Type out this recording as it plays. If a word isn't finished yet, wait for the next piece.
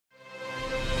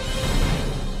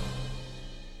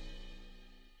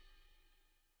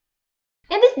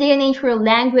day and age where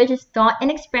language is taught and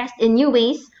expressed in new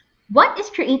ways, what is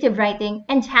creative writing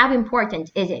and how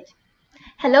important is it?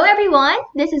 Hello everyone,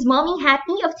 this is Mommy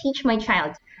Happy of Teach My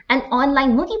Child, an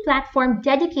online multi-platform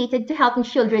dedicated to helping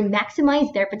children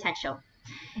maximize their potential.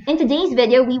 In today's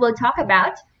video, we will talk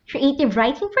about creative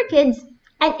writing for kids,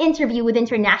 an interview with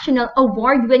international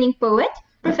award-winning poet,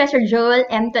 Professor Joel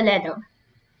M. Toledo.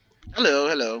 Hello,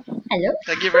 hello. Hello.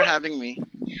 Thank you for having me.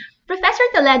 Professor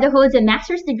Toledo holds a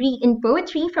master's degree in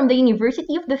poetry from the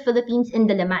University of the Philippines in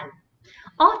Diliman.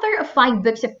 Author of 5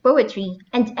 books of poetry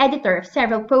and editor of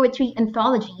several poetry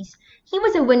anthologies, he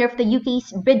was a winner of the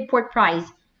UK's Bridport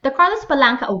Prize, the Carlos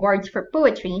Palanca Awards for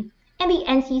Poetry, and the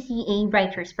𝗙cie𝗹𝗹𝗙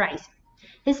Writers' Prize.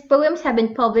 His poems have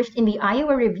been published in the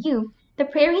Iowa Review, the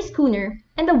Prairie Schooner,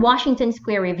 and the Washington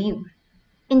Square Review.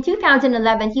 In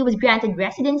 2011, he was granted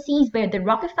residencies by the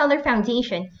Rockefeller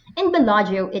Foundation in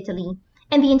Bellagio, Italy,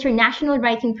 and the International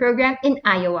Writing Program in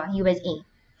Iowa, USA.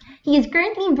 He is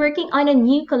currently working on a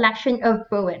new collection of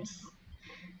poems.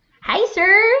 Hi,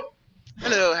 sir!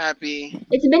 Hello, Happy.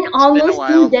 It's been It's been a almost two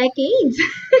while. decades.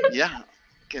 Yeah,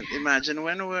 can imagine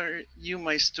when were you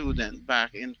my student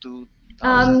back in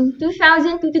 2000?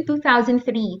 2002 to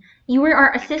 2003, you were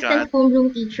our My assistant God,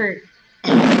 homeroom teacher.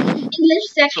 English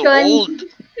so section. old.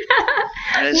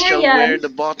 I shall wear the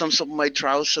Yes. bottoms of my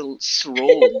trousers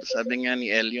rolled, sabi nga ni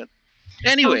Elliot.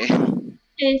 Anyway,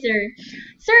 Okay, sir.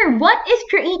 Sir, what is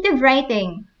creative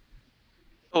writing?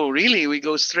 oh really? We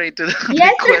go straight to the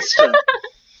Yes, big question.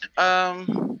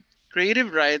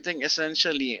 Creative writing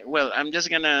essentially, well, I'm just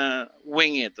gonna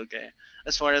wing it, okay?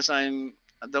 As far as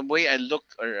the way I look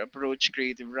or approach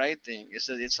creative writing is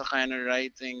that it's a kind of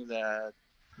writing that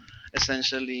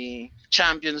essentially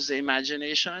champions the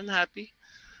imagination. Happy.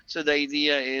 So the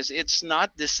idea is it's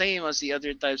not the same as the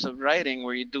other types of writing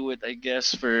where you do it, I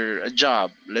guess, for a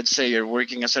job. Let's say you're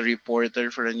working as a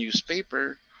reporter for a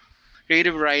newspaper.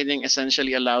 Creative writing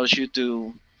essentially allows you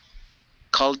to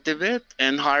cultivate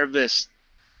and harvest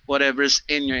whatever's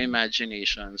in your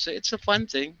imagination. So it's a fun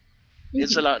thing.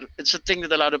 sir. It's a thing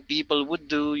that a lot of people would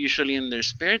do usually in their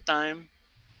spare time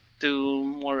to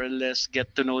more or less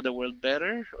get to know the world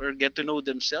better or get to know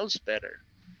themselves better.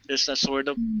 There's a sort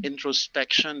of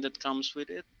introspection that comes with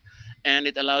it, and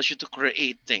it allows you to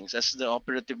create things. As the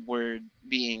operative word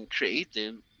being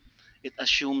creative, it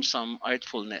assumes some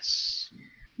artfulness.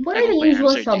 What I are the hope I usual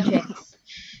answered you. subjects?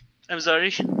 I'm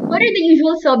sorry. What are the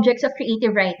usual subjects of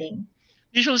creative writing?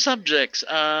 Usual subjects.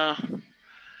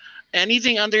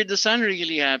 Anything under the sun,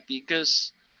 really happy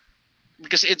because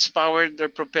it's powered or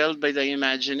propelled by the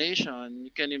imagination.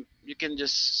 You can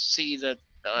just see that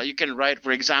you can write,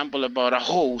 for example, about a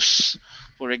hose,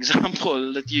 for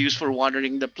example, that you use for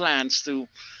watering the plants, to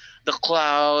the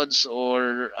clouds,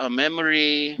 or a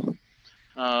memory,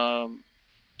 um,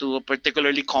 to a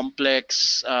particularly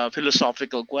complex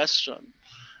philosophical question.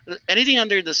 Anything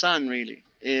under the sun really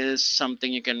is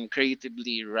something you can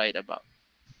creatively write about.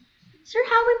 Sir,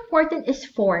 how important is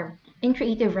form in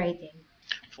creative writing?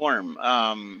 Form.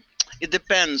 It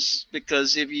depends,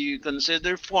 because if you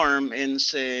consider form in,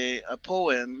 say, a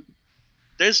poem,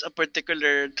 there's a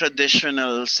particular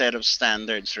traditional set of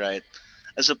standards, right?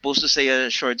 As opposed to, say,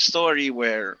 a short story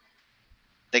where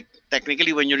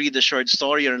technically when you read a short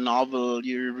story or a novel,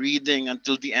 you're reading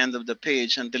until the end of the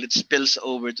page until it spills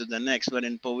over to the next. But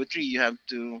in poetry, you have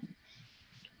to,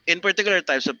 in particular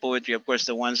types of poetry, of course,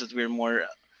 the ones that we're more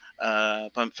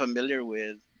familiar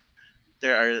with,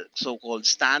 there are so-called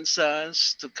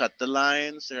stanzas to cut the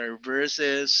lines. There are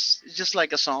verses. It's just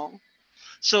like a song.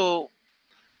 So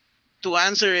to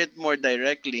answer it more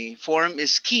directly, form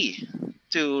is key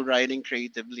to writing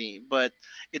creatively, but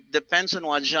it depends on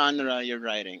what genre you're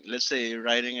writing. Let's say you're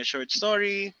writing a short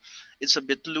story, it's a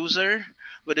bit looser.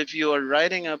 But if you are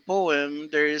writing a poem,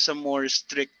 there is a more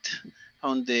strict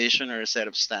foundation or a set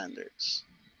of standards.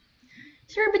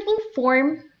 Sir, between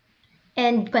form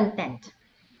and content,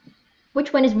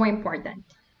 which one is more important?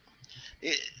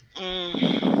 It,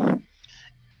 mm,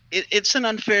 it's an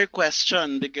unfair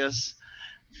question because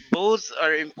both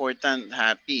are important.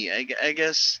 Happy, I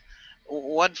guess.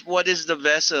 What is the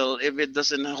vessel if it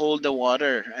doesn't hold the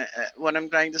water? What I'm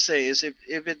trying to say is,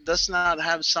 if it does not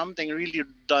have something really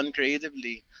done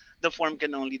creatively, the form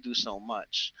can only do so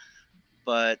much.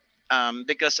 But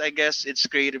because I guess it's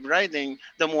creative writing,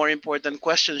 the more important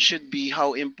question should be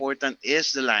how important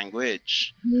is the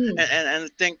language. And I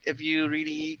think if you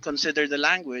really consider the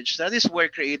language, that is where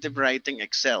creative writing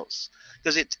excels.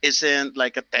 Because it isn't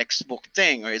like a textbook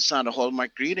thing, or it's not a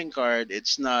Hallmark greeting card,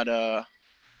 it's not a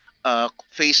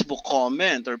Facebook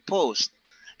comment or post.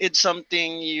 It's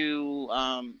something you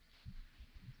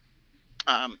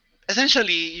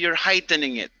essentially you're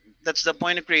heightening it. That's the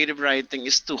point of creative writing,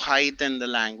 is to heighten the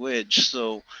language.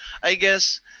 So I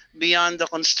guess beyond the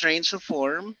constraints of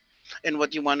form and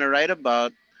what you want to write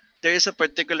about, there is a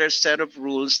particular set of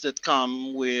rules that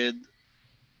come with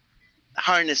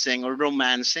harnessing or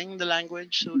romancing the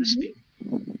language, so to speak.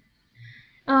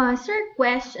 Mhm. Sir,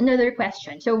 another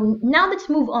question. So now let's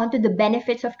move on to the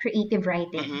benefits of creative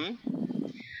writing. Hmm.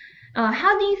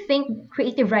 How do you think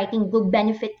creative writing will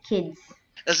benefit kids?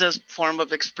 As a form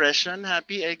of expression,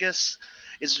 happy, I guess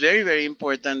it's very, very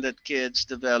important that kids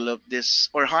develop this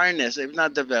or harness, if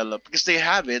not develop, because they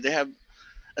have it. They have,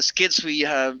 as kids, we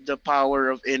have the power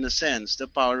of innocence, the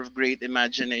power of great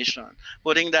imagination.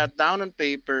 Putting that down on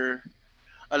paper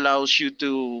allows you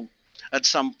to, at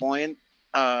some point,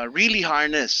 really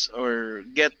harness or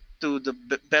get to the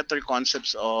better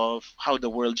concepts of how the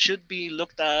world should be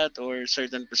looked at or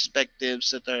certain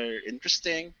perspectives that are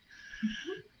interesting.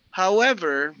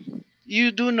 However,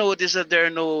 you do notice that there are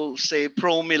no, say,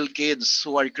 pro mill kids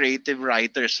who are creative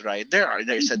writers, right?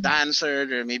 There's a Mhm. dancer,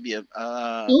 there may be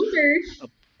Painters,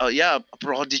 yeah, a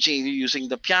prodigy using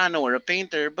the piano or a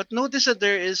painter, but notice that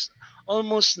there is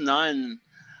almost none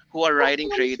who are how writing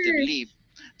come, sir? creatively.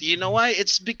 Do you know why?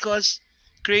 It's because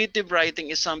creative writing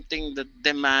is something that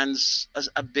demands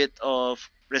a bit of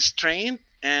restraint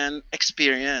and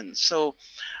experience. So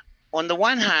on the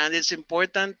one hand, it's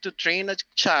important to train a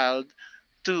child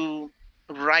to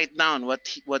write down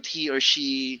what he or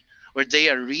she or they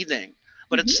are reading.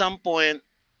 But at Mhm. some point,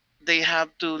 they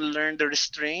have to learn the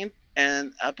restraint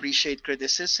and appreciate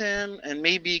criticism and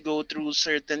maybe go through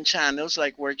certain channels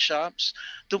like workshops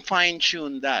to fine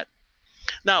tune that.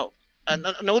 Now,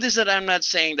 notice that I'm not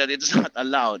saying that it's not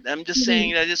allowed. I'm just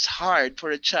saying Mhm. that it's hard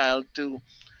for a child to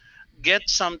get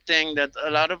something that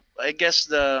a lot of, I guess,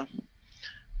 the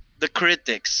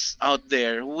critics out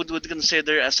there would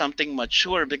consider as something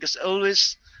mature, because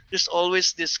always there's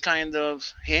always this kind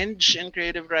of hinge in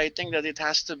creative writing that it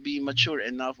has to be mature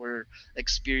enough or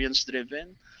experience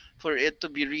driven for it to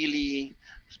be really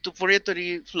for it to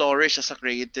really flourish as a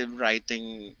creative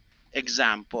writing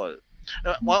example.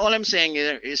 All I'm saying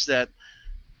here is that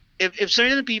if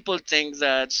certain people think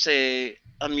that, say,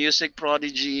 a music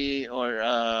prodigy or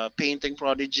a painting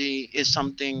prodigy is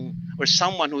something, or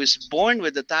someone who is born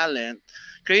with the talent,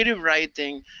 creative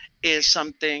writing is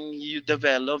something you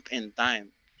develop in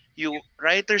time. You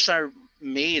writers are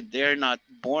made, they're not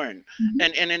born. Mhm.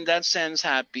 And in that sense,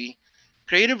 happy,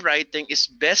 creative writing is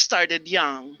best started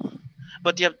young,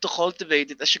 but you have to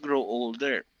cultivate it as you grow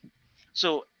older.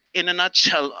 So, in a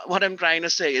nutshell, what I'm trying to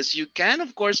say is you can,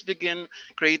 of course, begin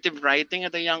creative writing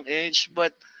at a young age,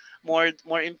 but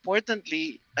more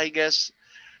importantly, I guess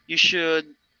you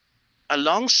should,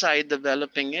 alongside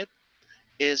developing it,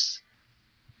 is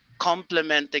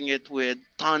complementing it with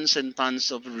tons and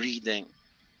tons of reading.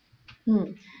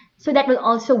 Hmm. So that will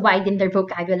also widen their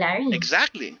vocabulary,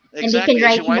 Exactly, and they can exactly.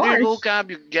 As you write widen your more. vocab,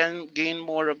 you gain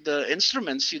more of the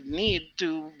instruments you need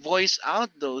to voice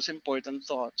out those important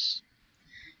thoughts.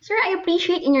 Sir, I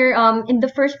appreciate in your in the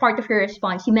first part of your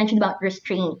response, you mentioned about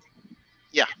restraint.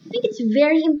 Yeah, I think it's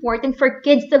very important for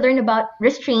kids to learn about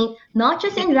restraint, not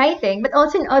just in writing, but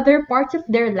also in other parts of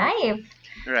their life.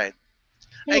 right.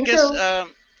 I And guess so,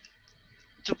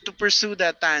 to pursue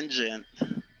that tangent,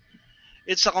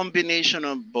 it's a combination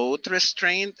of both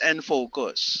restraint and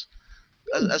focus.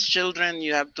 hmm, As children,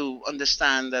 you have to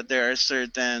understand that there are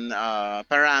certain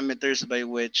parameters by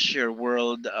which your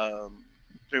world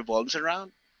revolves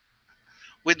around,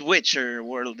 with which your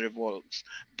world revolves.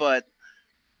 But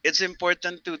it's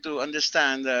important to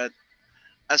understand that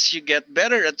as you get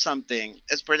better at something,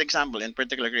 as for example, in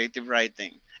particular creative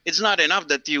writing, it's not enough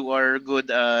that you are good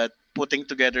at putting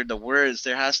together the words.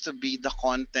 There has to be the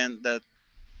content, that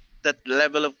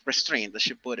level of restraint, as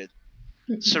you put it,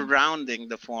 mm-mm, surrounding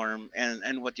the form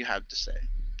and what you have to say.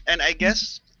 And I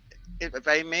guess, if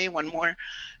I may, one more,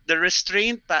 the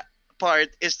restraint part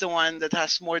is the one that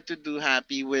has more to do,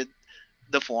 happy, with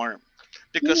the form,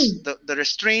 because mm. the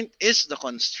restraint is the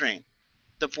constraint.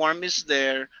 The form is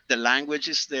there, the language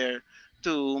is there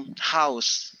to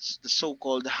house the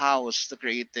so-called house the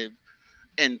creative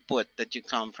input that you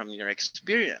come from your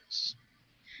experience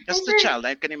as And the sir, child,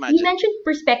 I can you imagine. mentioned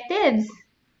perspectives.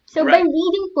 So by Right.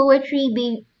 reading poetry,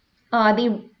 they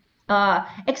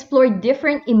explore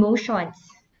different emotions.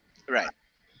 Right.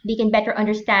 They can better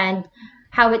understand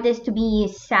how it is to be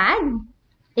sad,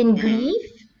 in Hmm.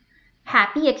 grief,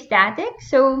 happy, ecstatic.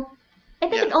 So I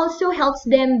think it Yeah, also helps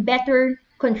them better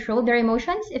control their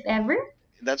emotions, if ever.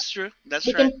 that's true.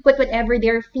 They That's right. can put whatever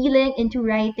they're feeling into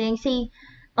writing. Say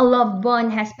a loved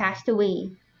one has passed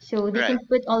away. So they Right. can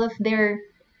put all of their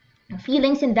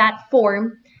feelings in that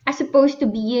form as opposed to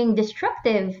being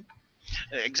destructive.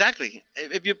 Exactly.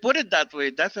 If you put it that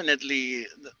way, definitely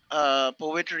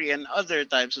poetry and other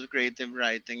types of creative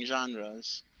writing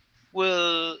genres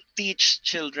will teach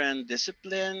children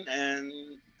discipline and,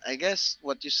 I guess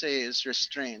what you say is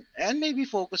restraint and maybe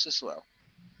focus as well.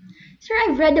 Sir,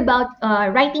 I've read about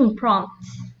writing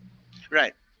prompts.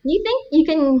 Right. Do you think you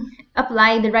can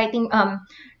apply the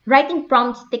writing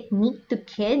prompts technique to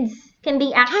kids? Can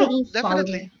they True. actually follow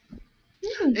it? Definitely.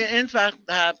 Hmm. In fact,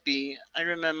 Happy, I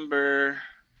remember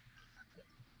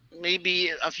maybe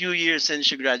a few years since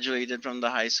she graduated from the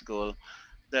high school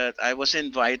that I was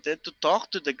invited to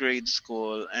talk to the grade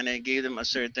school and I gave them a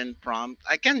certain prompt.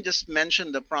 I can just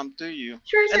mention the prompt to you,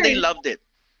 Sure, and they sir. loved it.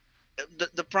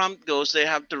 The prompt goes they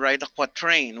have to write a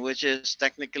quatrain, which is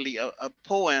technically a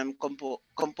poem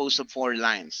composed of 4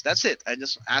 lines. That's it. I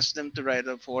just asked them to write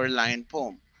a 4 line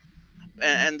poem.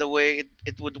 And the way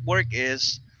it would work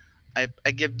is I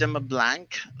give them a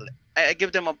blank. I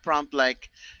give them a prompt like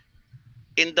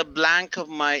in the blank of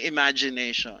my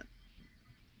imagination,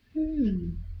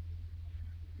 Hmm.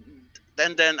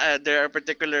 and then there are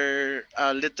particular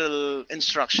little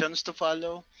instructions to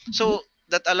follow. Mhm. So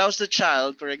that allows the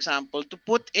child, for example, to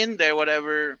put in there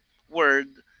whatever word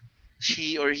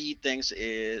she or he thinks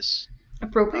is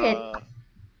Appropriate. uh,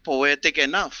 poetic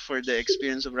enough for the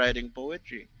experience of writing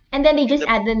poetry. And then they In just the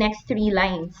add the next three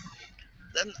lines.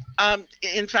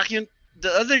 in fact,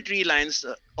 the other 3 lines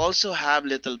also have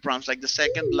little prompts. Like the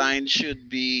second Hmm. line should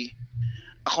be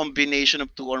a combination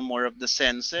of two or more of the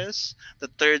senses. The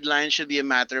third line should be a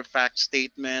matter of fact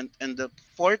statement, and the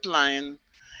fourth line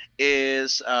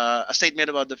is a statement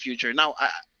about the future. Now,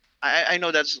 I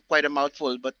know that's quite a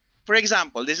mouthful, but for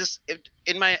example, this is if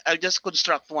in my I'll just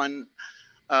construct one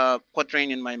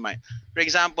quatrain in my mind. For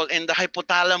example, in the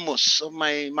hypothalamus of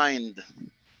my mind,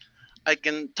 I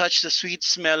can touch the sweet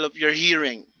smell of your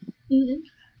hearing. Hmm.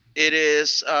 It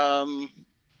is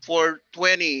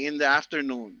 4:20 in the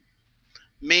afternoon.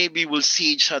 Maybe we'll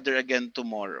see each other again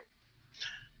tomorrow.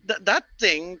 That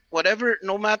thing, whatever,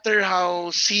 no matter how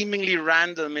seemingly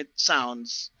random it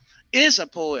sounds, is a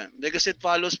poem because it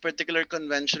follows particular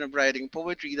convention of writing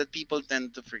poetry that people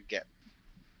tend to forget.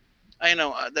 I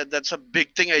know that's a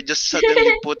big thing I just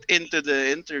suddenly put into the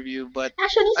interview, but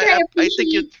Actually, sir, I I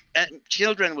think you appreciate.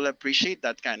 children will appreciate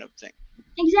that kind of thing.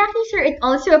 Exactly, sir. It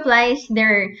also applies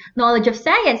their knowledge of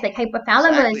science, like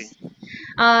hypothalamus. Exactly.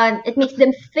 It makes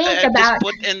them think I've just about.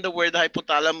 put in the word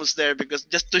hypothalamus there because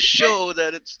just to show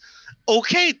that it's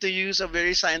okay to use a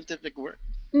very scientific word.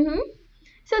 Mhm.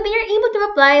 So they are able to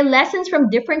apply lessons from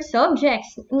different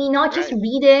subjects. I mean, not just Right.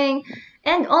 reading,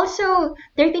 and also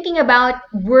they're thinking about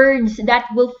words that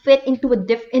will fit into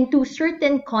into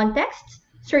certain contexts,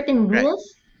 certain Right. rules.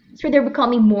 So they're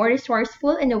becoming more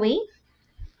resourceful in a way.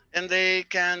 And they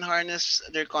can harness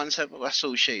their concept of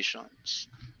associations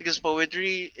because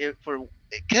poetry it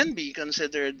can be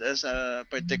considered as a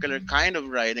particular kind of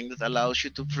writing that allows you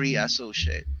to free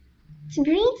associate. It's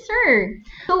great, sir.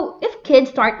 So if kids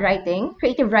start writing,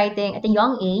 creative writing at a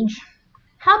young age,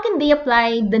 how can they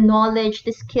apply the knowledge,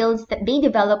 the skills that they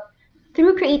develop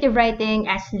through creative writing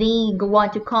as they go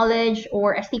on to college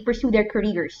or as they pursue their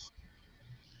careers?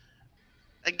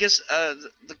 I guess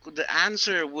the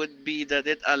answer would be that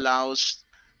it allows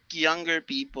younger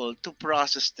people to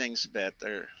process things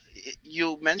better.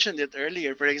 You mentioned it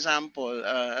earlier. For example,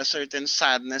 a certain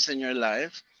sadness in your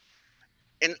life,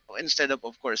 instead of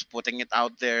course putting it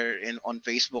out there in on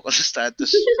Facebook as a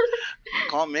status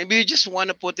comment, maybe you just want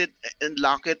to put it and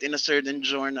lock it in a certain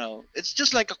journal. It's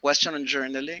just like a question on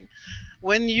journaling.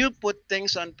 When you put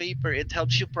things on paper, it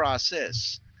helps you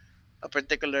process a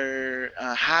particular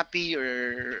happy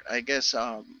or I guess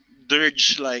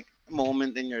dirge like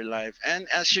moment in your life. And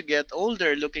as you get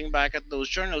older, looking back at those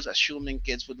journals, assuming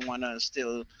kids would want to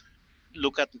still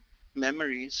look at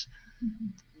memories,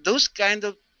 those kind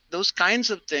of those kinds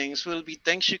of things will be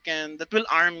things you can that will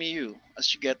arm you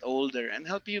as you get older and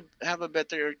help you have a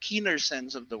better or keener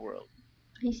sense of the world.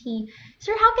 I see.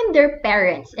 Sir, how can their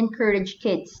parents encourage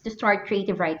kids to start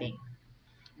creative writing?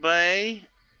 By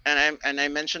and I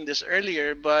mentioned this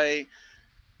earlier, by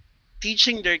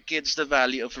teaching their kids the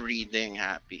value of reading.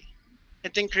 Happy, I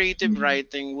think creative Mhm.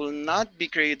 writing will not be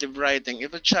creative writing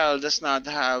if a child does not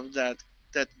have that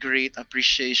great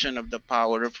appreciation of the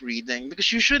power of reading.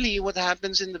 Because usually what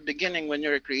happens in the beginning when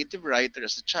you're a creative writer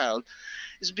as a child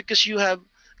is because you have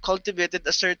cultivated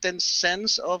a certain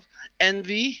sense of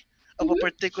envy of a Mhm.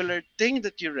 particular thing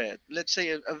that you read. Let's say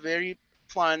a very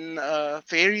fun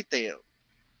fairy tale,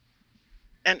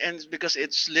 and it's because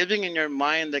it's living in your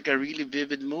mind like a really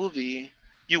vivid movie.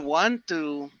 You want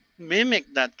to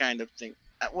mimic that kind of thing.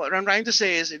 What I'm trying to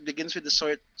say is it begins with a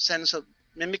sort sense of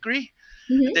mimicry.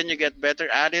 and Mm-hmm. then you get better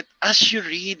at it as you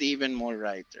read even more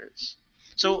writers.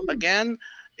 So again,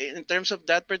 in terms of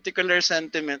that particular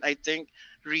sentiment, I think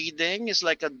reading is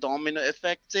like a domino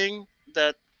effect thing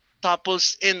that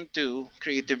topples into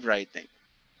creative writing.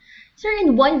 Sir,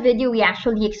 in one video, we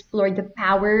actually explored the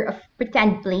power of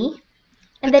pretend play.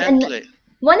 And then Potentially.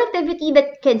 one activity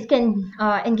that kids can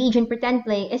engage in pretend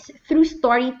play is through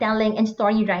storytelling and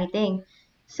story writing.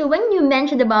 So when you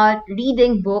mentioned about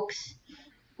reading books,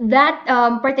 that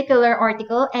particular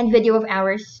article and video of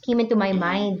ours came into my Hmm.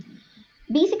 mind.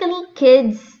 Basically,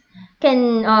 kids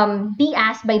can be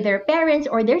asked by their parents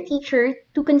or their teacher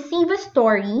to conceive a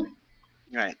story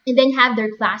Right. and then have their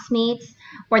classmates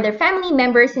or their family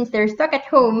members, since they're stuck at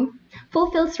home,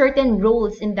 fulfill certain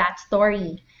roles in that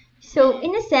story. So, Hmm.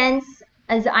 in a sense,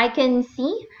 as I can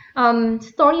see,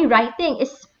 story writing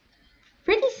is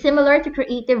pretty similar to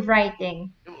creative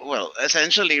writing. Well,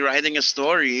 essentially, writing a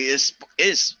story is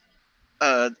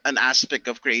an aspect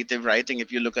of creative writing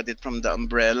if you look at it from the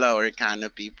umbrella or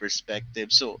canopy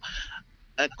perspective. So,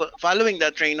 following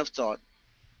that train of thought,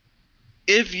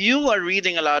 if you are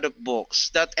reading a lot of books,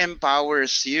 that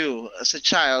empowers you as a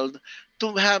child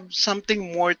to have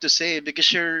something more to say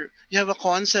because you have a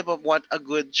concept of what a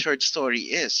good short story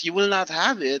is. You will not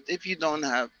have it if you don't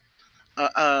have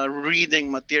a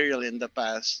reading material in the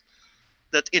past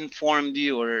that informed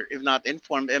you, or if not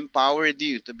informed, empowered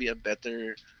you to be a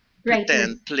better Writer.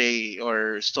 pretend play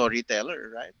or storyteller,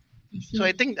 right? I So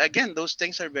I see. think again those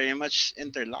things are very much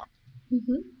interlocked.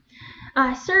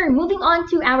 Mhm. Sir, moving on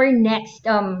to our next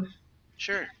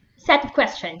Sure. set of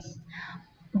questions.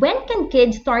 When can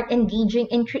kids start engaging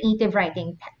in creative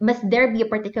writing? Must there be a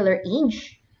particular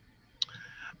age?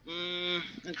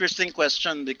 Interesting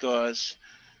question because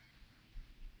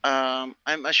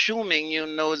I'm assuming you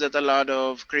know that a lot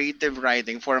of creative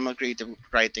writing, formal creative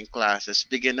writing classes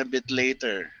begin a bit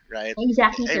later, right?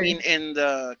 Exactly, I sir. mean, in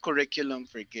the curriculum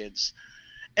for kids.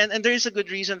 And there is a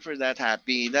good reason for that,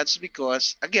 Happy. That's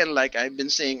because, again, like I've been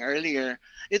saying earlier,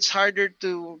 it's harder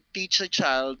to teach a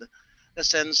child a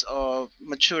sense of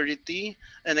maturity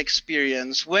and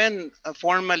experience when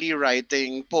formally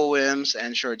writing poems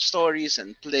and short stories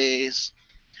and plays.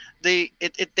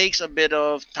 It takes a bit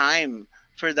of time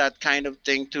for that kind of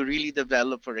thing to really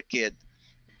develop for a kid.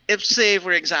 If, say,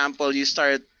 for example, you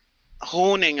start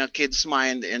honing a kid's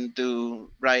mind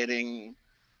into writing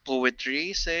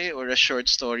poetry, say, or a short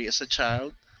story as a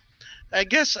child, I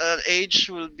guess age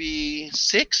will be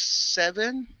 6,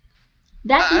 7.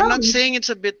 That I'm not young. saying it's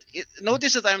a bit.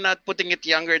 Notice that I'm not putting it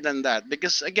younger than that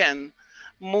because, again,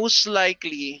 most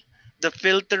likely the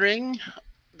filtering,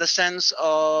 the sense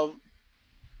of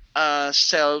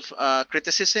self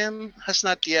criticism has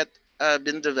not yet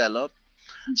been developed.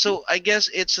 So I guess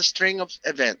it's a string of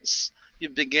events. You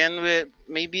begin with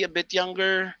maybe a bit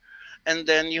younger, and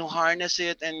then you harness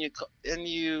it, and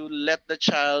you let the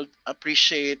child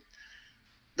appreciate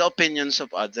the opinions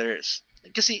of others.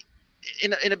 Because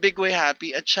in a big way,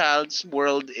 Happy, a child's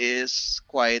world is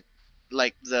quite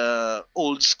like the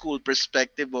old school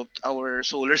perspective of our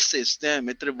solar system.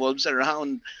 It revolves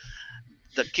around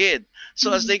the kid.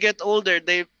 So as they get older,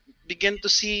 they begin to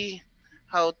see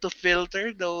how to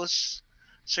filter those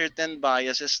certain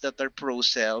biases that are pro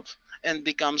self and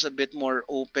becomes a bit more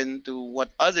open to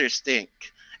what others think.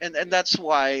 And that's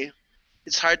why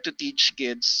it's hard to teach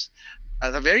kids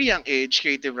at a very young age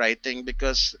creative writing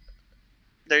because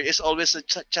there is always a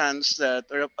chance that,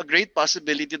 or a great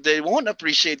possibility, they won't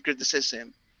appreciate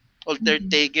criticism or they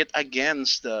Mhm. take it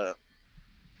against the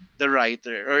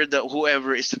writer or the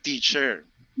whoever is the teacher.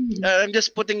 Mhm. I'm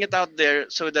just putting it out there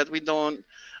so that we don't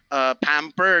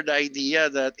pamper the idea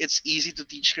that it's easy to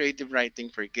teach creative writing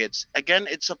for kids. Again,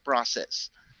 it's a process.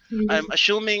 It I'm is.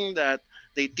 assuming that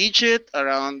they teach it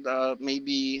around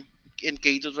maybe in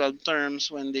K to 12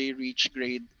 terms when they reach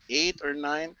grade 8 or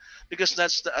 9, because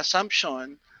that's the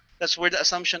assumption. That's where the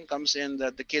assumption comes in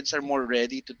that the kids are more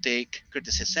ready to take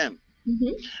criticism.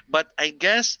 Mhm. But I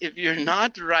guess if you're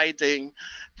not writing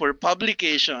for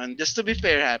publication, just to be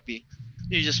fair, Happy,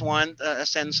 you just want a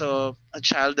sense of a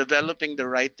child developing the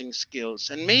writing skills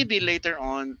and maybe later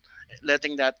on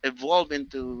letting that evolve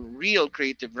into real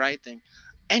creative writing.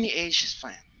 Any age is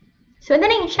fine. So then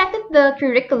I checked out the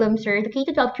curriculum, sir, the K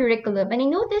to 12 curriculum, and I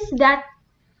noticed that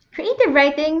creative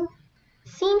writing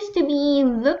seems to be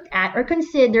looked at or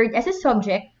considered as a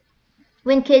subject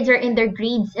when kids are in their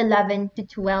grades 11 to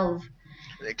 12.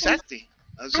 And Exactly.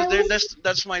 So I there, was.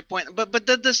 that's my point. But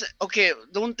that does okay.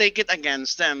 Don't take it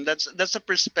against them. That's a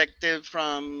perspective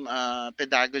from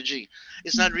pedagogy.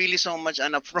 It's not really so much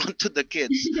an affront to the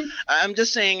kids. I'm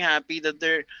just saying, Happy, that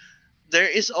there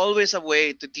is always a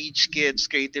way to teach kids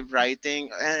creative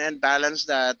writing, and balance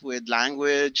that with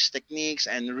language techniques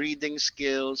and reading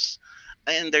skills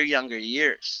in their younger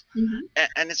years. Mhm.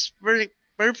 And it's very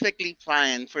perfectly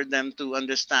fine for them to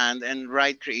understand and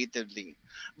write creatively.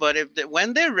 But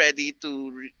when they're ready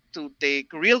to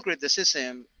take real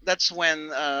criticism, that's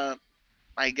when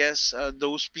I guess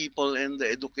those people in the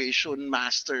education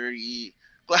mastery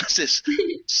classes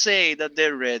say that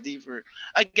they're ready for.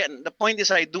 Again, the point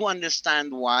is, I do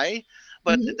understand why,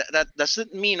 but Mhm. that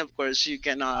doesn't mean, of course, you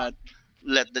cannot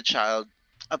let the child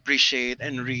appreciate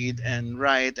and read and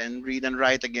write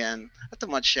again at a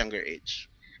much younger age.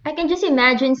 I can just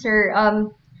imagine, sir,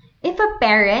 if a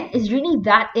parent is really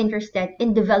that interested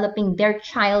in developing their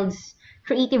child's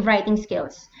creative writing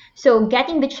skills, so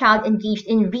getting the child engaged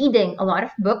in reading a lot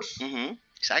of books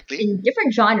Exactly. in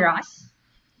different genres,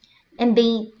 and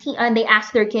they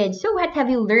ask their kids, so what have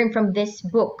you learned from this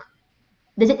book?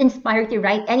 Does it inspire you to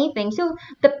write anything? So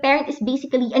the parent is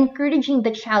basically encouraging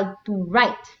the child to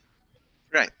write.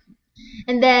 Right.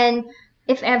 And then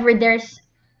if ever there's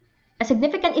a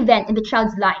significant event in the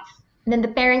child's life, then the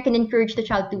parent can encourage the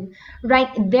child to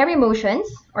write their emotions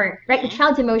or write the hmm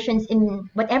child's emotions in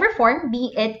whatever form,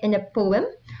 be it in a poem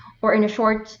or in a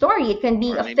short story. It can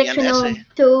be Or a maybe an essay. fictional.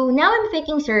 So now I'm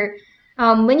thinking, sir,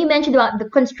 when you mentioned about the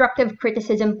constructive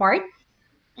criticism part,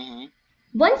 hmm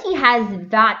once he has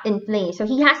that in place, so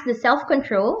he has the self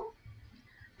control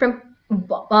from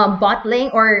bottling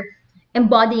or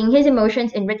embodying his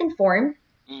emotions in written form,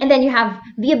 and hmm then you have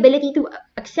the ability to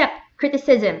accept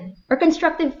criticism or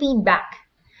constructive feedback.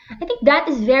 I think that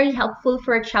is very helpful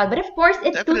for a child, but of course,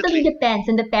 it totally Definitely. depends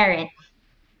on the parent.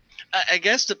 I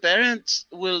guess the parents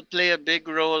will play a big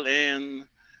role in,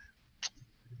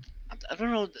 I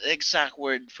don't know the exact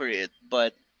word for it,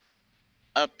 but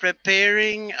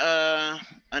preparing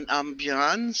an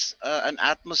ambiance, an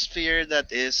atmosphere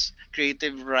that is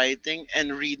creative writing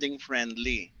and reading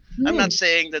friendly. I'm not Hmm.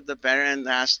 saying that the parent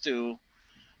has to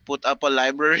put up a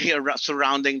library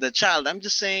surrounding the child. I'm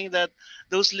just saying that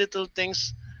those little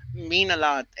things mean a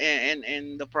lot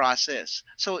in the process.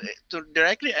 So to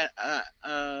directly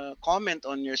comment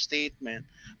on your statement,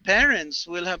 parents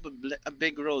will have a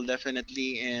big role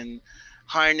definitely in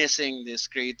harnessing this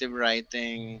creative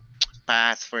writing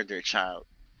path for their child,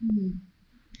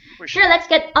 for Sure, sure. let's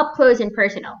get up close and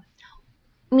personal.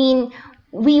 I mean,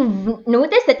 we've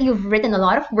noticed that you've written a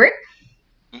lot of work,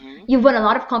 hmm you've won a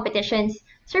lot of competitions.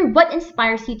 Sir, what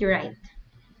inspires you to write?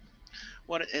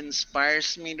 What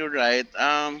inspires me to write?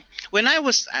 I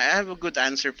have a good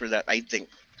answer for that, I think.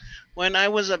 When I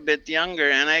was a bit younger,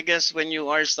 and I guess when you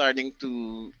are starting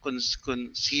to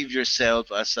conceive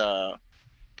yourself as a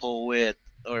poet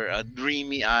or a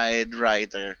dreamy eyed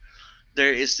writer,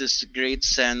 there is this great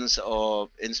sense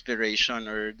of inspiration,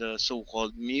 or the so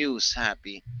called muse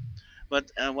happy.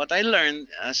 But what I learned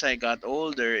as I got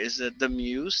older is that the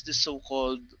muse, the so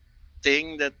called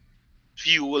thing that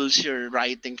fuels your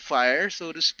writing fire,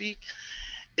 so to speak,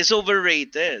 is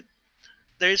overrated.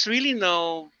 There's really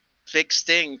no fixed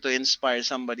thing to inspire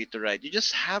somebody to write. You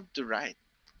just have to write.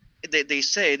 They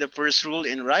say the first rule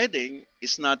in writing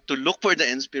is not to look for the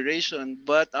inspiration,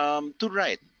 but to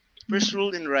write. First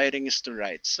rule in writing is to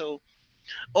write. So,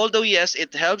 although yes,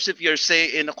 it helps if you're, say,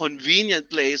 in a convenient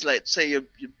place, like say you've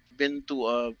been to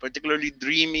a particularly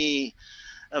dreamy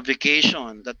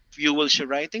vacation that fuels your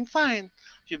writing, fine.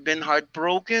 If you've been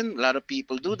heartbroken, a lot of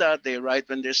people do that. They write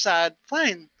when they're sad,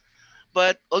 fine.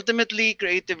 But ultimately,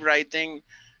 creative writing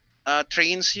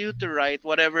trains you to write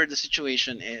whatever the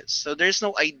situation is. So there's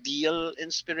no ideal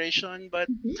inspiration. But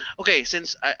Mhm. okay,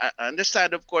 since I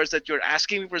understand, of course, that you're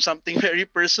asking for something very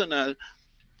personal,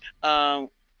 um,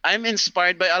 I'm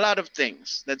inspired by a lot of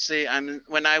things. Let's say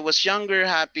when I was younger,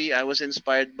 happy, I was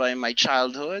inspired by my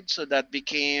childhood. So that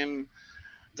became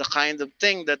the kind of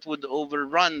thing that would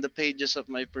overrun the pages of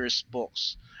my first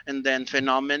books. And then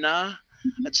phenomena.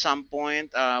 At some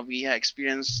point, we had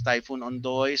experienced Typhoon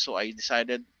Ondoy, so I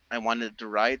decided I wanted to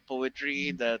write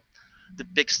poetry that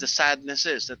depicts the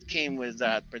sadnesses that came with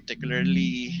that,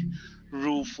 particularly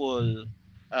rueful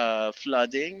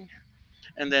flooding.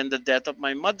 And then the death of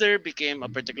my mother became a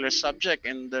particular subject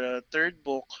in the third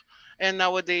book. And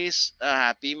nowadays,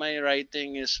 happy, my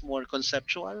writing is more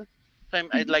conceptual.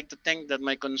 I'd like to think that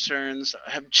my concerns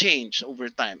have changed over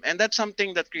time. And that's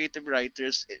something that creative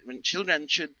writers, when children,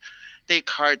 should take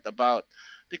heart about.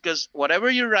 Because whatever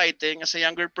you're writing as a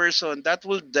younger person, that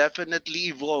will definitely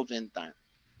evolve in time.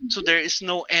 So there is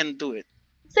no end to it.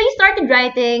 So you started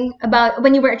writing about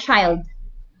when you were a child,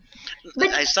 but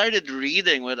I started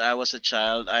reading when I was a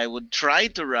child. I would try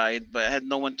to write, but I had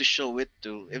no one to show it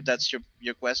to, if that's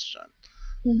your question.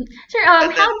 Mhm. Sir,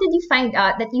 And how then did you find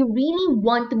out that you really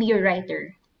want to be a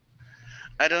writer?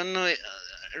 I don't know,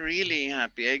 really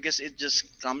happy. I guess it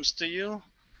just comes to you.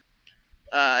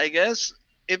 I guess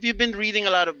if you've been reading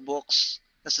a lot of books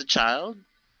as a child,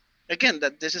 again,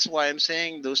 that this is why I'm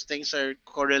saying those things are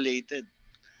correlated.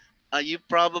 You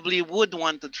probably would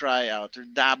want to try out or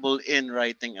dabble in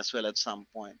writing as well at some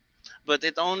point. But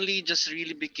it only just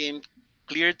really became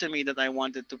clear to me that I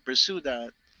wanted to pursue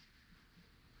that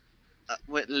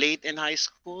late in high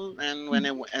school and when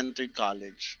I entered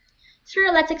college.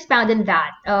 Sir, let's expound on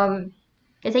that.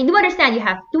 Because I do understand you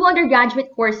have two undergraduate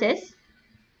courses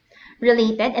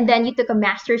related, and then you took a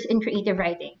master's in creative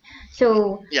writing.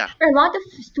 So Yeah. there are a lot of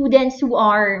students who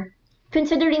are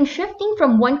considering shifting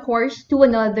from one course to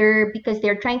another because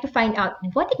they're trying to find out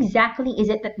what exactly is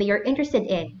it that they are interested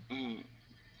in. Mm,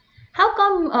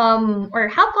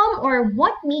 Or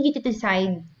what made you to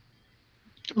decide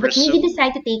to what made you pursue.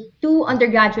 decide to take two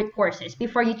undergraduate courses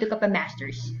before you took up a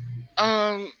master's?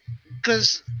 Um,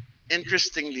 because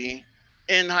interestingly,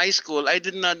 in high school, I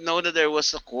did not know that there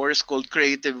was a course called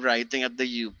creative writing at the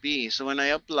UP. So when I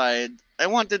applied, I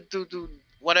wanted to do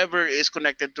whatever is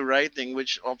connected to writing,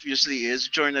 which obviously is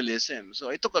journalism. So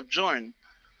I took up journ.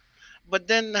 But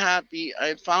then happy,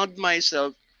 I found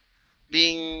myself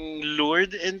being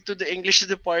lured into the English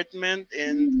department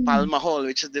in Mm. Palma Hall,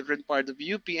 which is a different part of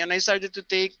UP, and I started to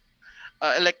take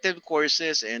elective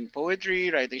courses in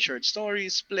poetry, writing short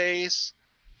stories, plays.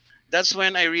 That's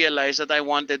when I realized that I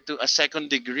wanted to a second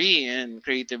degree in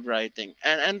creative writing.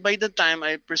 And by the time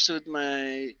I pursued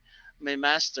my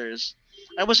masters,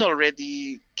 I was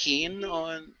already keen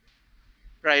on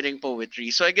writing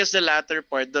poetry. So I guess the latter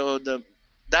part, the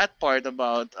that part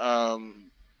about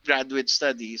graduate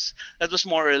studies, that was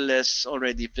more or less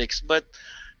already fixed. But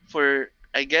for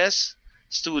I guess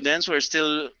students who are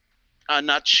still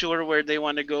not sure where they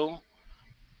want to go,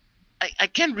 I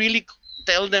can't really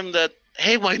tell them that,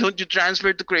 hey, why don't you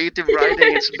transfer to creative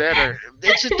writing? It's better.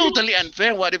 It's totally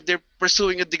unfair. What if they're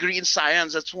pursuing a degree in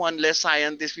science? That's one less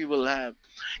scientist we will have.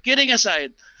 Kidding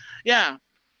aside, yeah,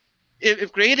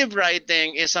 if creative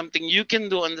writing is something you can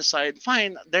do on the side,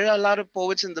 fine. There are a lot of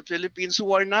poets in the Philippines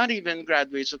who are not even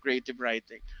graduates of creative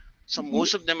writing. So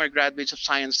most of them are graduates of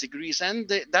science degrees, and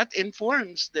that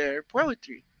informs their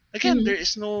poetry. Again, Mhm. there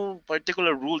is no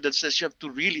particular rule that says you have to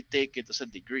really take it as a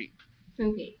degree.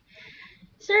 Okay.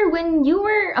 Sir, when you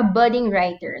were a budding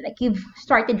writer, like you've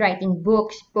started writing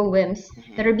books, poems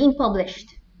that are Mhm. being published,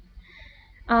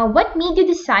 what made you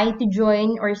decide to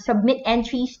join or submit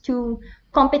entries to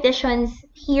competitions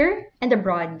here and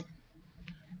abroad?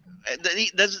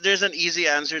 There's an easy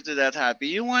answer to that, Happy.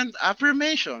 You want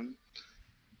affirmation.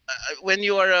 When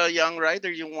you are a young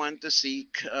writer, you want to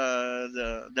seek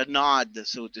the nod,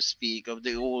 so to speak, of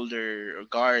the older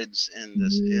guards in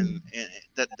this Mm. in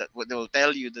that what they will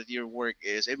tell you that your work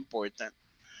is important.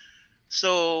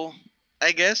 So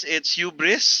I guess it's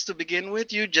hubris to begin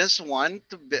with. You just want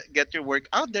to get your work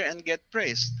out there and get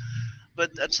praised.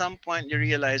 But at some point, you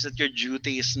realize that your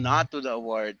duty is not to the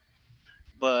award,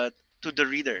 but to the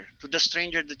reader, to the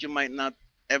stranger that you might not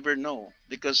ever know.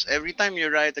 Because every time you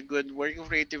write a good work of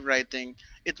creative writing,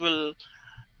 it will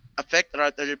affect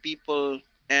other people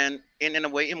and in a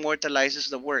way immortalizes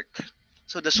the work.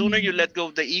 So the sooner you let go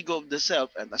of the ego of the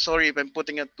self, and sorry if I'm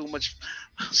putting up too much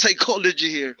psychology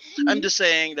here, I'm just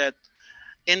saying that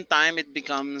in time it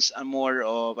becomes a more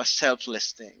of a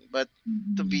selfless thing. But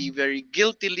to be very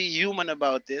guiltily human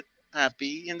about it,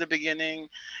 happy in the beginning,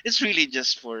 it's really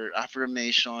just for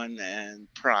affirmation and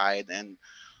pride and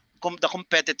the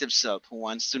competitive self who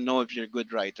wants to know if you're a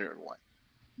good writer or what.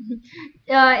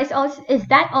 Is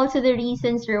that also the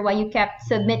reason, sir, why you kept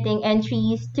submitting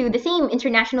entries to the same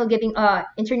international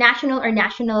or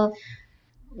national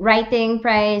writing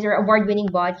prize or award winning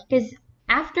body? Because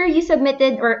after you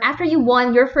submitted or after you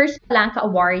won your first Palanca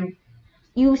award,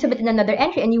 you submitted Mhm. another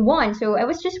entry and you won. So I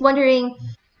was just wondering,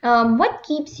 what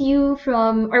keeps you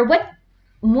from or what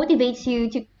motivates you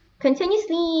to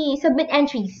continuously submit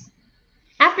entries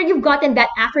after you've gotten that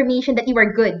affirmation that you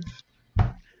are good?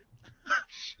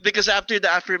 Because after the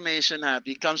affirmation,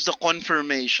 happy comes the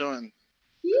confirmation.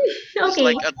 It's Okay.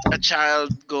 like a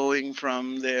child going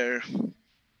from there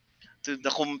to the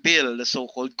kumpil, the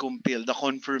so-called kumpil, the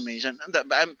confirmation.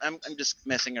 I'm just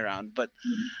messing around, but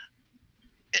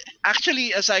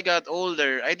actually, as I got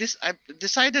older, I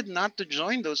decided not to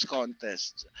join those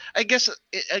contests. I guess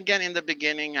again in the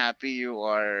beginning, happy you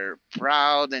are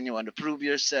proud and you want to prove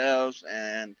yourself,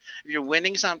 and if you're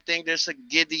winning something, there's a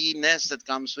giddiness that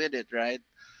comes with it, right?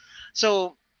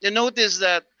 So you notice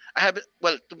that I haven't.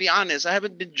 Well, to be honest, I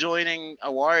haven't been joining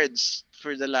awards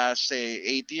for the last say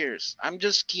 8 years. I'm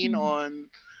just keen Mhm. on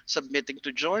submitting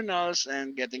to journals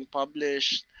and getting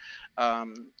published.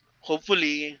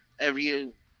 Hopefully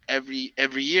every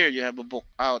year you have a book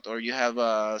out, or you have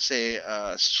a say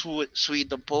a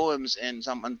suite of poems in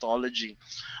some anthology,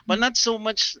 but not so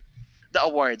much the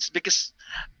awards, because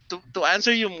to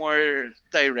answer you more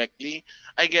directly,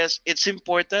 I guess it's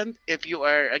important if you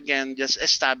are again just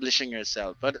establishing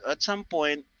yourself. But at some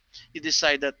point, you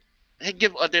decide that, hey,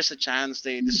 give others a chance.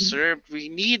 They Mhm. deserve. We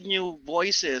need new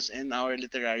voices in our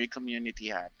literary community.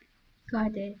 Happy.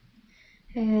 Got it.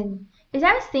 And as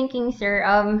I was thinking, sir,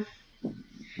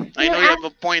 I know you as have a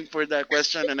point for that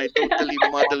question, and I totally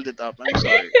muddled it up. I'm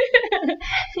sorry.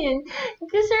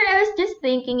 because sir, I was just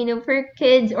thinking, for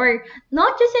kids or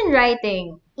not just in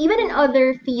writing, even in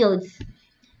other fields,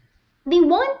 they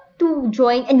want to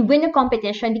join and win a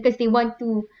competition because they want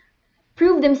to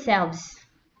prove themselves.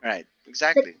 Right.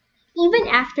 But Exactly. even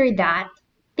after that,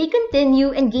 they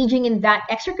continue engaging in that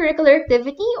extracurricular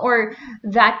activity or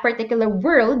that particular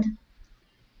world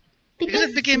Because because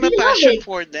it became they a love passion it.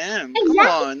 for them. Come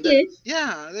on, Exactly.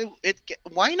 yeah,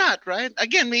 why not, right?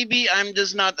 Again, maybe I'm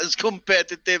just not as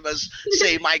competitive as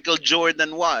say Michael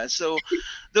Jordan was. So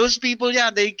those people, yeah,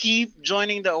 they keep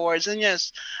joining the awards. And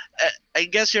yes, I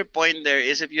guess your point there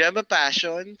is, if you have a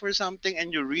passion for something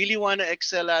and you really want to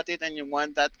excel at it and you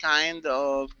want that kind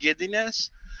of giddiness,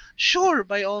 sure,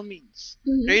 by all means.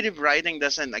 Mhm. Creative writing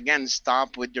doesn't again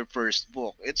stop with your first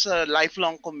book. It's a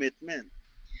lifelong commitment.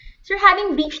 So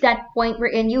having reached that point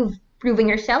wherein you've proven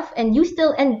yourself and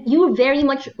you very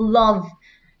much love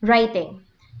writing,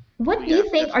 Oh what do yeah, you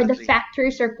think are the definitely.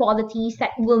 factors or qualities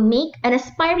that will make an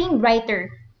aspiring writer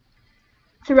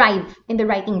thrive in the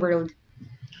writing world?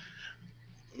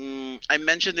 I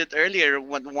mentioned it earlier.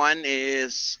 What one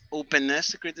is openness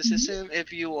to Mhm. criticism.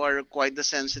 If you are quite the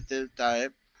sensitive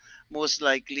type, most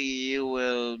likely you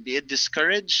will be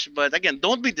discouraged. But again,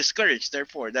 don't be discouraged.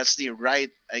 Therefore, that's the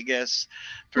right, I guess,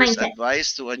 first Mindset.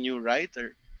 advice to a new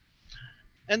writer.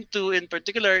 And two, in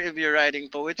particular, if you're writing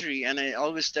poetry, and I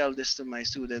always tell this to my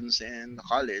students in the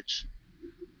college,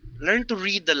 learn to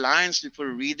read the lines before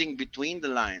reading between the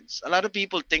lines. A lot of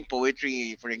people think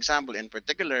poetry, for example, in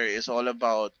particular, is all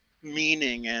about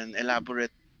meaning and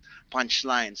elaborate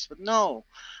punchlines. But no,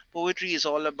 poetry is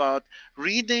all about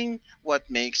reading what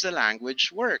makes the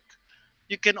language work.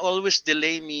 You can always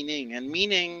delay meaning, and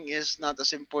meaning is not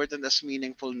as important as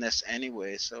meaningfulness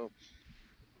anyway. So,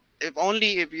 if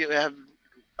only if you have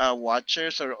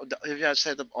watchers, or if you have a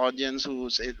set of audience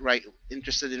who's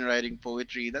interested in writing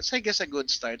poetry, that's I guess a good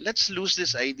start. Let's lose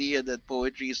this idea that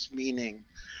poetry is meaning.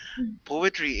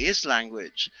 Poetry is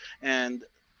language, and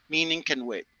meaning can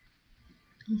wait.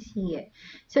 I see.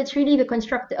 So it's really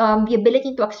the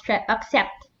ability to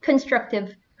accept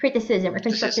constructive criticism or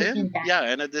constructive Criticism, feedback. yeah,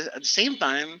 and at the same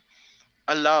time,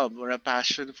 a love or a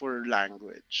passion for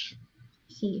language.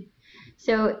 I see.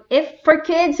 So if for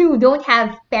kids who don't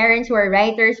have parents who are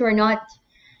writers who are not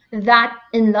that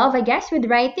in love, I guess, with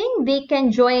writing, they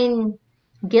can join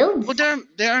Well, guilds.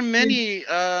 there are many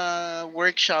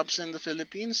workshops in the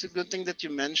Philippines. A good thing that you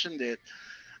mentioned it.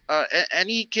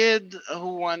 Any kid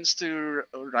who wants to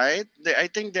write, I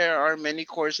think there are many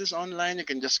courses online. You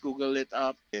can just Google it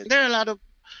up. There are a lot of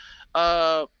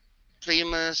uh,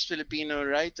 famous Filipino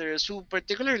writers who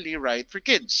particularly write for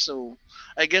kids. So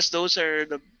I guess those are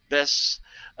the best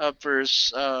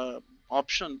first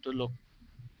option to look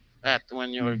at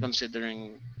when you're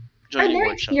considering Are joining there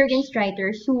workshops. experienced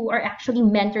writers who are actually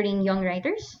mentoring young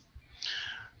writers?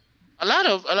 A lot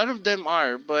of them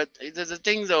are, but the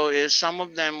thing though is some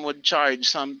of them would charge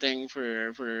something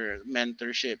for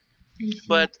mentorship. I see.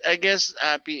 But I guess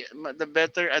the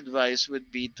better advice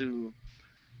would be to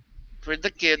for the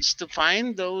kids to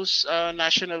find those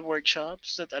national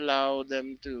workshops that allow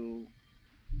them to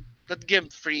that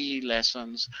give free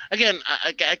lessons. Again,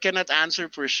 I cannot answer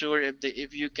for sure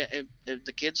if you can if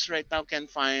the kids right now can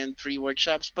find free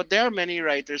workshops, but there are many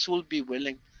writers who will be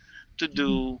willing to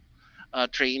do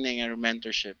training or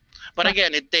mentorship. But Got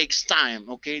again, it takes time.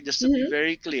 Okay, just to be Mhm.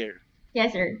 very clear.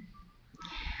 Yes, sir.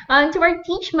 To our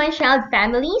Teach My Child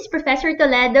families, Professor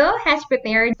Toledo has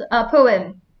prepared a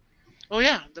poem. Oh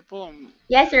yeah, the poem.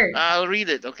 Yes, sir. I'll read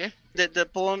it. Okay. The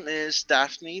poem is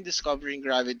Daphne Discovering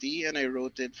Gravity, and I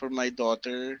wrote it for my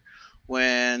daughter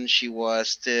when she was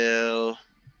still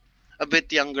a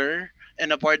bit younger,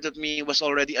 and a part of me was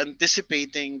already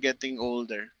anticipating getting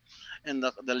older, and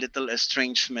the little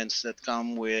estrangements that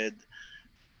come with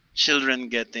children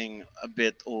getting a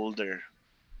bit older.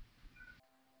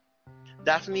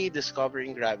 Daphne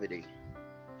Discovering Gravity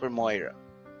for Moira.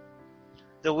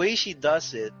 The way she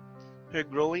does it, her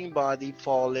growing body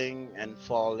falling and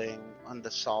falling on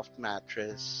the soft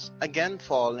mattress, again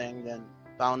falling, then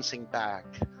bouncing back.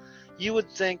 You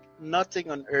would think nothing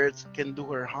on earth can do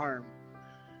her harm.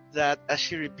 That as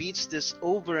she repeats this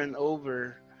over and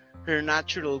over, her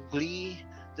natural glee,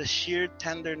 the sheer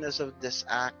tenderness of this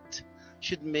act,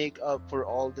 should make up for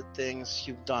all the things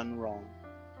you've done wrong.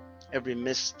 Every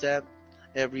misstep,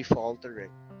 every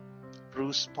faltering,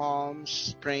 bruised palms,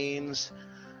 sprains,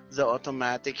 the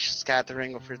automatic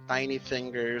scattering of her tiny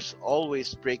fingers,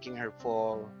 always breaking her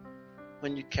fall.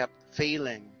 When you kept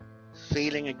failing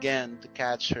again to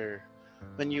catch her,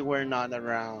 when you were not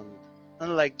around.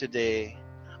 Unlike today,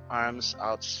 arms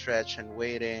outstretched and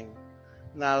waiting.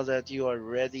 Now that you are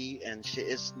ready and she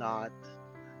is not,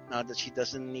 now that she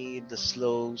doesn't need the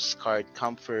slow, scarred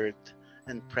comfort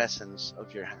and presence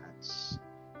of your hands.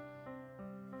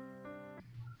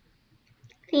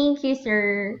 Thank you,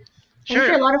 sir. I'm sure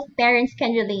Sure. a lot of parents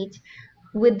can relate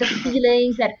with the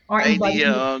feelings that are The idea embodied.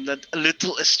 of that a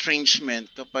little estrangement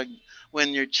kapag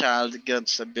when your child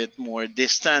gets a bit more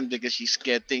distant because she's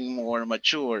getting more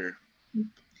mature.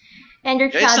 And your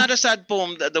Yeah, it's child, not a sad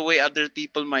poem the way other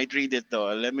people might read it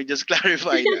though. Let me just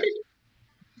clarify that.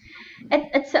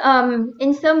 it's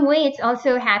in some way it's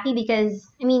also happy because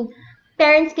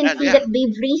parents can And see yeah, that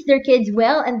they've raised their kids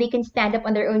well and they can stand up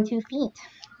on their own 2 feet.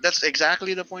 that's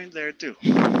exactly the point there too.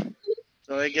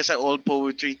 So I guess all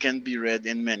poetry can be read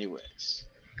in many ways.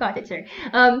 Got it, sir.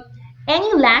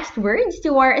 Any last words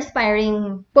to our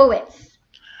aspiring poets?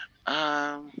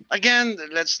 Again,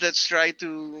 let's try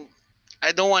to.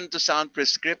 I don't want to sound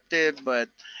prescriptive, but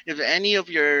if any of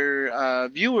your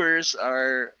viewers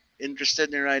are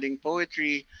interested in writing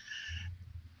poetry,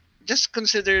 just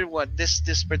consider what this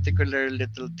particular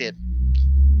little tip.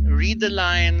 Read the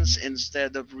lines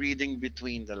instead of reading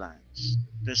between the lines.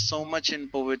 There's so much in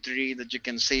poetry that you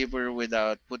can savor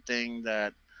without putting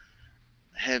that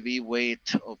heavy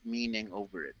weight of meaning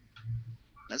over it.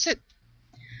 That's it.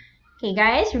 Okay,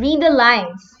 guys, read the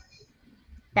lines.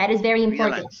 That is very Read the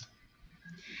important. lines.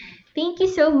 Thank you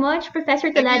so much,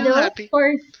 Professor Thank you, Toledo, Happy.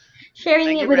 for sharing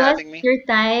Thank it you for with us, having me. your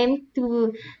time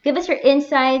to give us your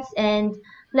insights and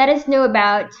let us know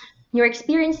about your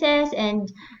experiences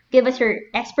and give us your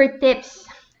expert tips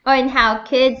on how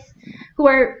kids who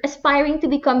are aspiring to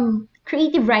become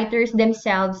creative writers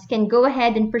themselves can go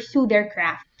ahead and pursue their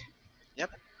craft.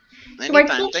 Yep. To our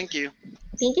Anytime. teach, Thank you.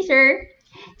 thank you, sir.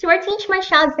 To our Teach My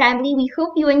Child family, we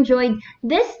hope you enjoyed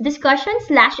this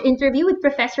discussion/interview with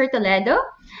Professor Toledo.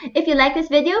 If you like this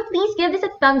video, please give this a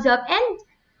thumbs up and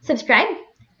subscribe.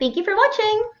 Thank you for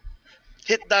watching.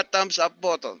 Hit that thumbs up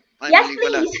button. Ay, Yes, mali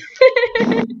pala.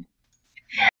 please.